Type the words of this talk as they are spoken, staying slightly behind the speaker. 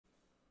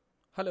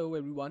Hello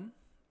everyone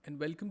and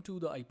welcome to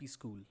the IP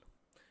School.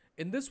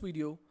 In this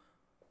video,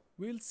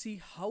 we'll see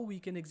how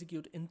we can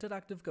execute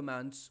interactive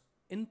commands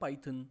in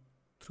Python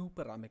through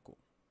Paramiko.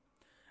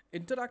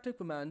 Interactive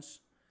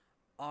commands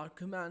are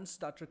commands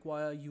that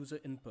require user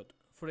input.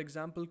 For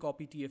example,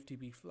 copy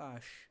TFTP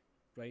flash,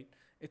 right?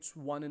 It's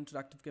one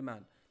interactive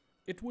command.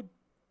 It would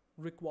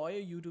require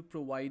you to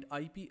provide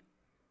IP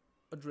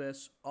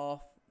address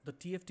of the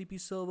TFTP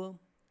server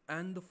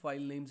and the file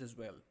names as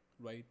well,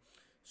 right?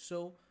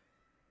 So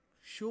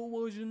show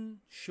version,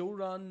 show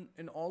run,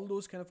 and all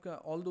those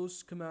all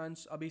those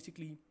commands are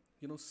basically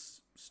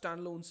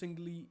standalone,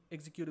 singly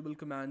executable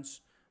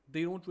commands.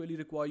 They don't really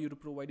require you to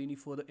provide any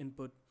further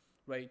input,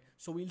 right?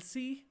 So we'll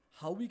see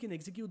how we can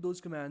execute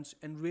those commands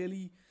and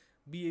really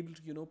be able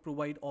to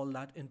provide all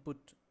that input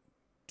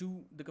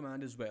to the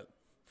command as well.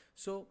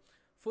 So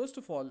first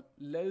of all,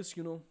 let us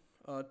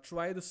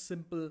try the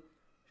simple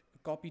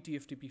copy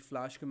tftp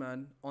flash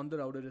command on the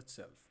router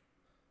itself.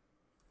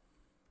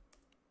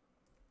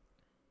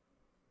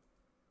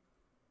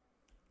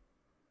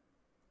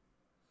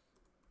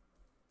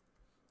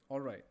 All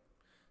right.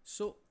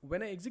 So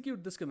when I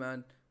execute this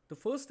command, the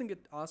first thing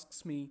it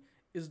asks me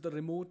is the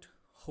remote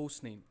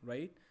host name,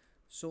 right?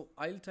 So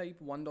I'll type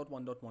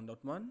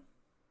 1.1.1.1.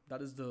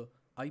 That is the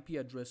IP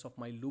address of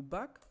my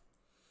loopback.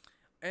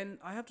 And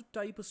I have to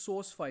type a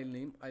source file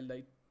name.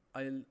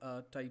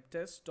 I'll type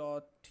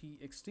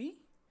test.txt.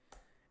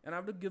 And I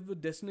have to give a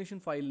destination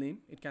file name.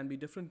 It can be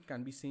different,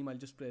 can be same. I'll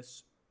just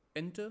press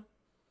enter.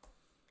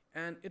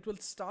 And it will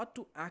start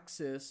to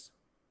access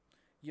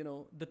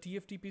the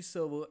TFTP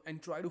server and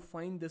try to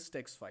find this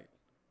text file.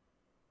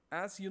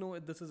 As you know,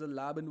 this is a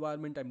lab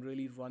environment. I'm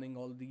really running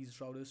all these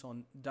routers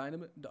on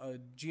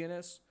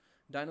GNS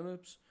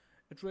Dynamips.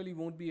 It really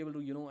won't be able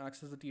to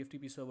access the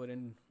TFTP server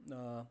and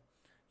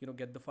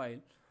get the file.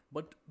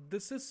 But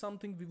this is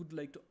something we would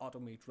like to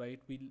automate,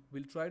 right?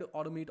 We'll try to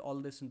automate all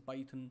this in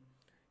Python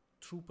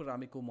through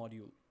Paramiko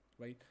module,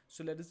 right?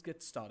 So let us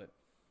get started.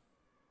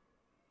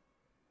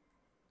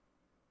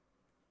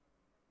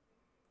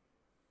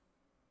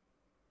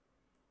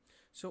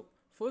 So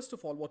first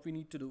of all, what we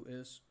need to do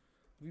is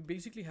we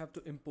basically have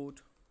to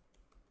import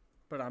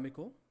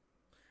Paramiko.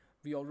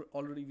 We have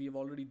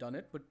already done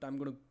it, but I'm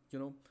going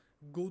to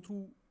go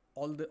through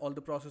all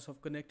the process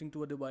of connecting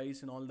to a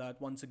device and all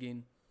that once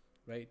again,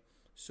 right?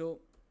 So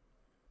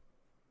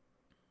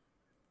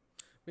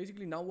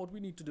basically now what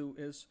we need to do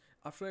is,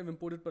 after I've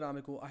imported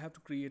Paramiko, I have to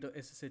create a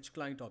SSH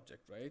client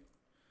object, right?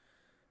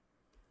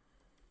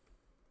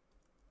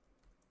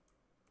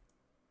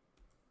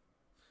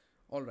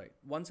 All right,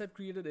 once I've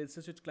created a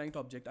SSH client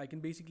object, I can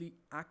basically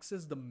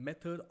access the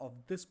method of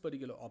this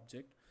particular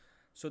object.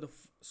 So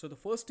the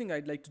first thing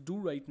I'd like to do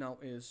right now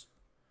is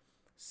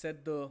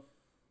set the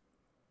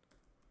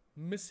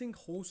missing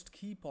host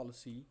key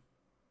policy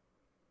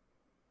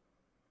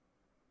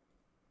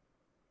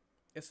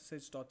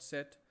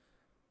ssh.set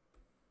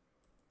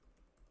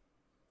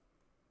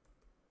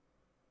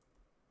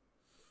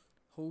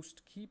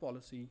host key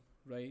policy,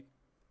 right,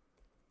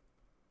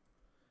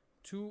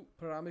 to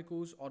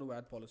Paramiko's auto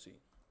add policy.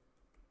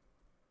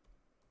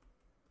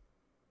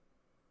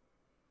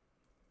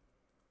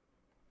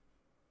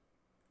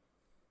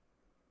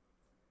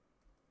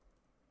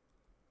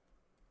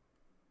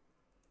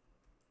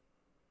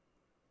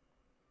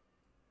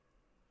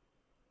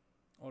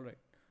 All right.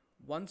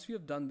 Once we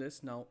have done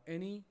this, now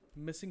any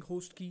missing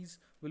host keys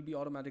will be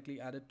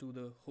automatically added to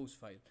the host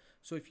file.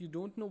 So if you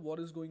don't know what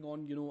is going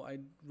on, I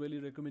really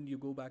recommend you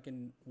go back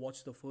and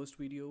watch the first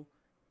video.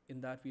 In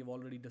that we have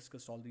already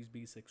discussed all these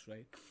basics,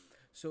 right?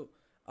 So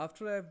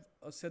after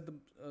I've set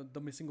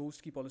the missing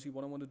host key policy,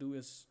 what I want to do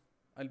is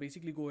I'll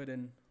basically go ahead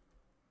and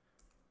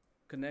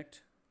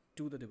connect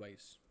to the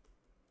device,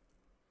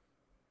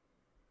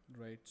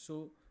 right?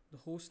 So the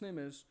host name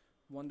is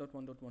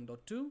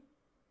 1.1.1.2.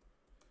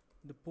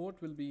 The port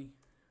will be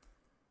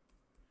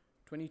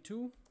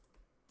 22.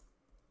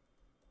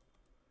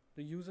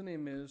 The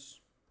username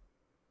is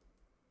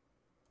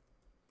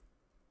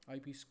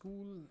IP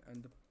school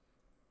and the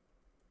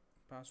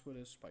password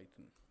is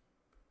Python.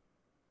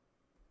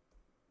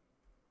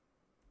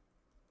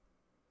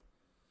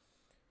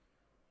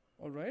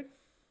 All right.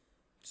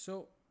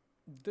 So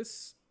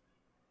this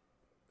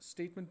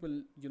statement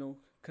will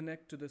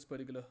connect to this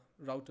particular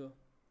router.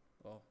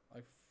 Oh,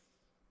 I've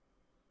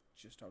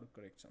just have to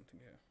correct something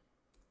here.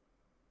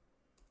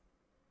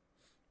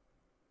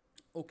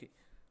 Okay,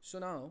 so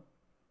now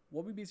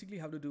what we basically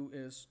have to do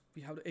is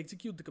we have to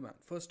execute the command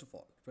first of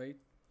all, right?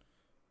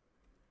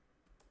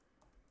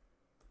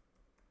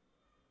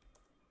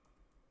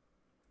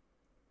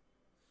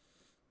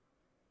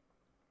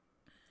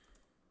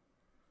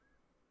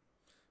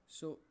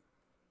 So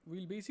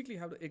we'll basically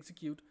have to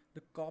execute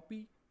the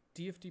copy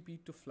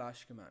tftp to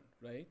flash command,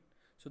 right?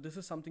 So this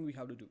is something we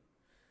have to do.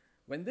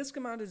 When this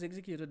command is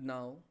executed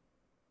now,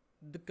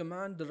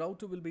 the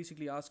router will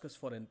basically ask us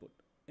for input.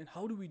 And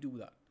how do we do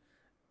that?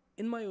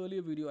 In my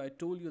earlier video, I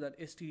told you that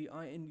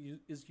stdin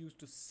is used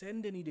to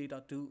send any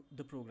data to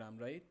the program,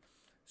 right?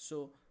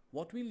 So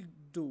what we'll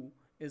do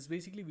is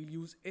basically we'll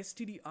use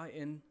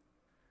stdin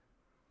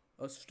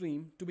a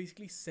stream to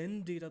basically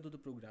send data to the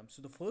program.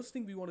 So the first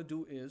thing we want to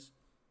do is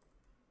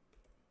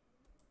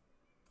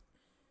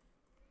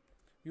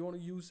we want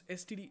to use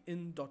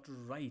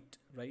stdin.write,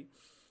 right?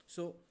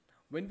 So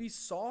when we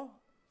saw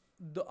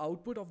the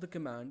output of the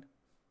command,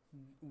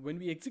 when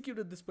we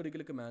executed this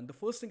particular command, the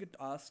first thing it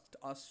asked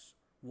us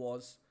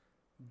was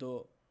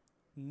the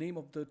name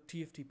of the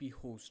TFTP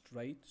host,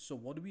 right? So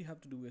what we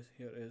have to do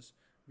here is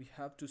we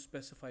have to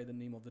specify the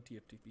name of the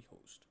TFTP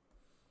host.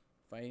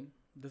 Fine,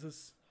 this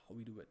is how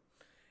we do it.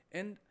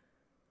 And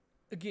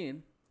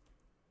again,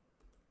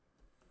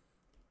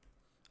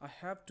 I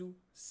have to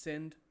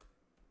send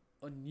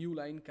a new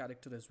line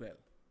character as well.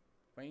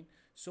 Fine.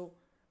 So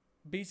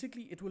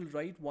basically it will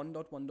write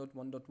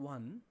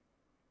 1.1.1.1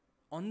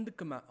 on the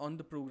command on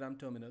the program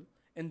terminal,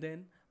 and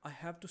then I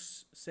have to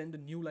send a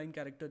new line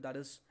character that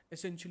is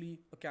essentially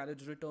a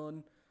carriage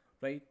return,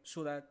 right?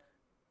 So that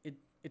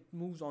it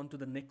moves on to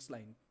the next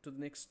line, to the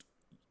next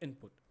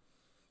input.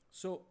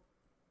 So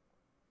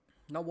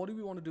now what do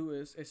we want to do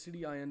is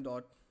stdin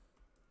dot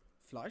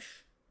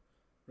flush,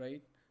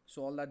 right?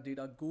 So all that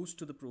data goes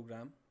to the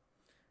program.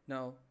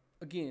 Now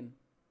again,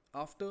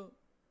 after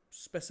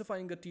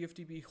specifying a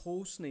TFTP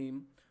host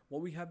name,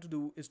 what we have to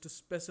do is to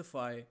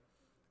specify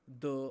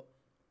the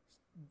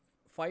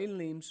file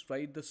names,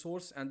 right? The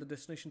source and the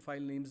destination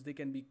file names, they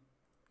can be,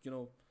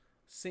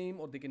 same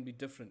or they can be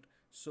different.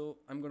 So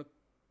I'm going to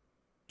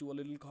do a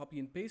little copy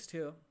and paste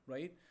here,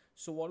 right?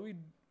 So what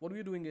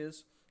we're doing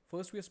is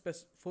first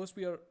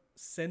we are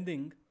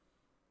sending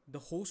the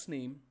host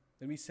name,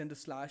 then we send a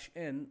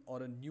 /n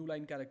or a new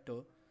line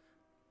character,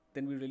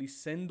 then we really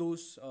send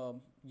those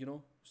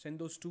send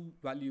those two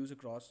values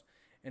across,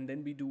 and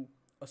then we do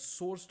a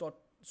source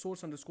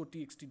underscore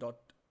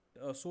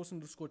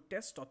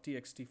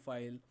test.txt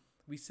file.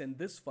 We send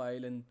this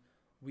file and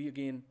we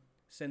again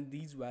send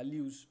these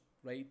values,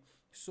 right?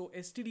 So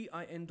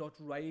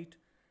stdin.write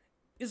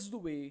is the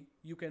way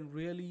you can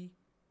really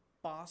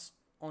pass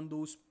on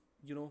those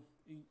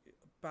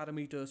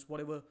parameters,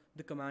 whatever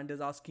the command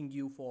is asking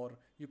you for.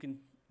 You can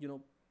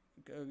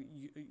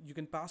you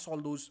can pass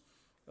all those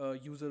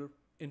user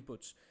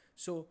inputs.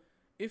 So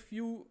if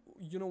you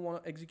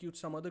want to execute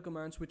some other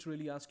commands which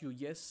really ask you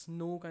yes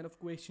no kind of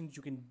questions,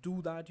 you can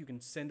do that. You can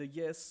send a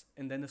yes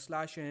and then a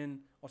 /n,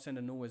 or send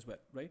a no as well,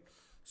 right?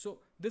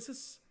 So this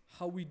is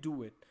how we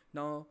do it.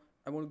 Now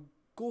I want to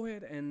go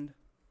ahead and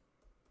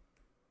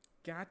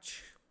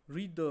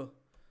read the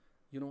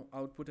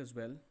output as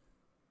well.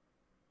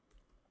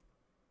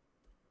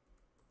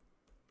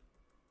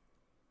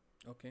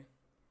 Okay,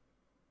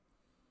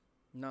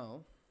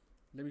 now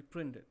let me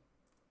print it.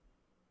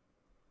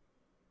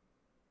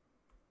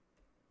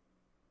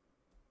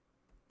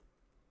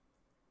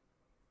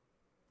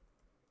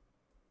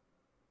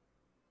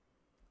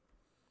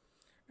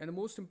 And the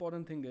most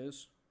important thing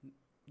is,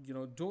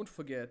 don't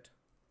forget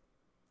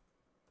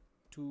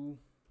to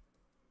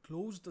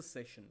close the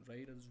session,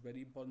 right? It's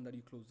very important that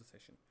you close the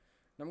session.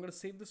 Now I'm going to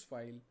save this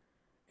file,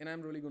 and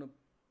I'm really going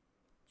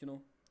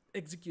to,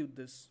 execute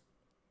this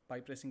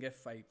by pressing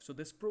F5. So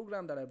this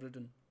program that I've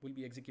written will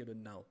be executed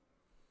now.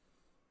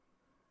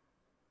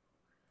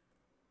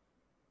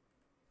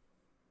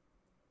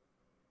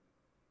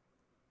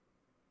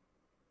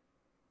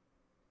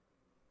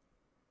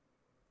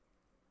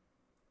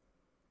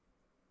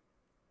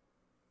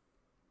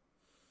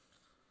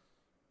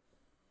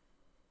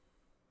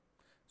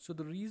 So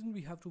the reason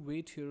we have to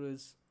wait here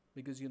is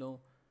because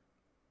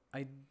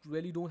I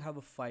really don't have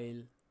a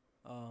file,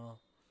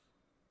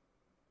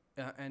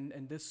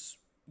 and this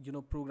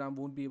program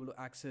won't be able to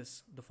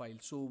access the file.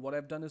 So what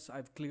I've done is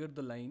I've cleared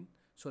the line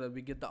so that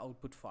we get the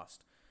output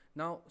fast.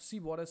 Now see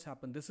what has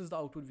happened. This is the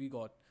output we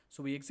got.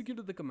 So we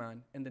executed the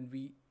command and then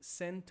we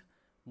sent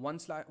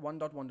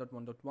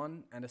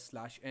 1.1.1.1 and a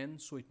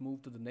 /n, so it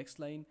moved to the next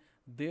line.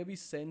 There we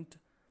sent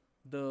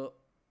the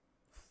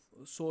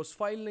source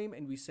file name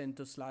and we sent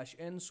a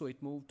 /n, so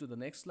it moved to the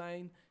next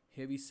line.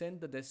 Here we sent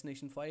the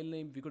destination file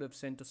name. We could have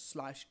sent a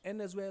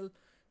 /n as well.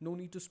 No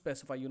need to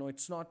specify,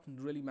 it's not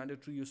really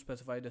mandatory you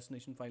specify a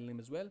destination file name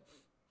as well.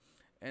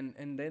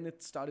 And then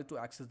it started to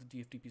access the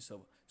TFTP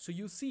server. So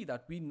you see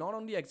that we not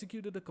only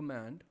executed a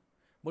command,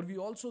 but we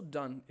also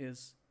done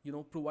is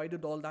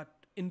provided all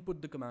that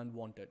input the command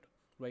wanted,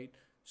 right?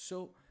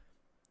 So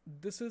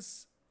this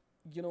is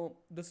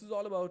this is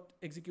all about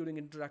executing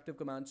interactive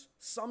commands.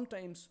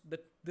 Sometimes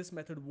this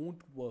method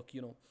won't work.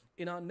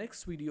 In our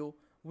next video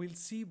we'll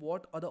see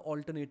what other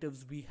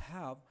alternatives we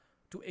have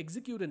to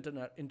execute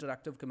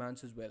interactive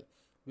commands as well.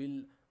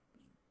 We'll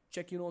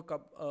check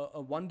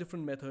one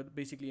different method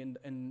basically,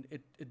 and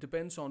it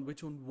depends on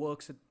which one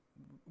works at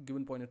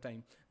given point of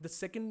time. The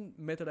second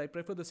method, I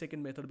prefer the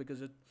second method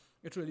because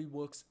it really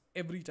works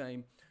every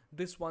time.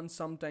 This one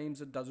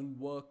sometimes it doesn't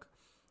work,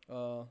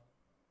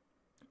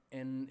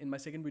 and in my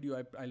second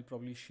video I'll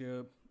probably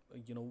share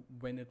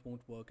when it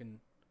won't work and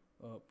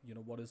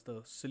what is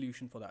the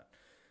solution for that.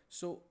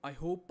 So I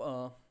hope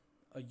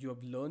you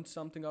have learned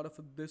something out of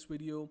this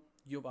video.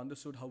 You have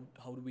understood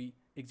how do we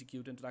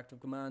execute interactive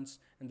commands,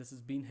 and this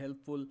has been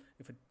helpful.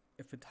 If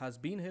it has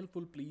been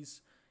helpful,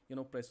 please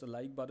press the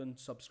like button,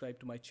 subscribe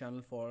to my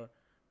channel for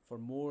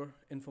more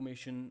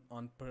information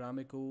on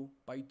Paramiko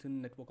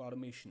Python network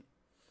automation.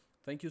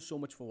 Thank you so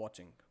much for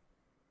watching.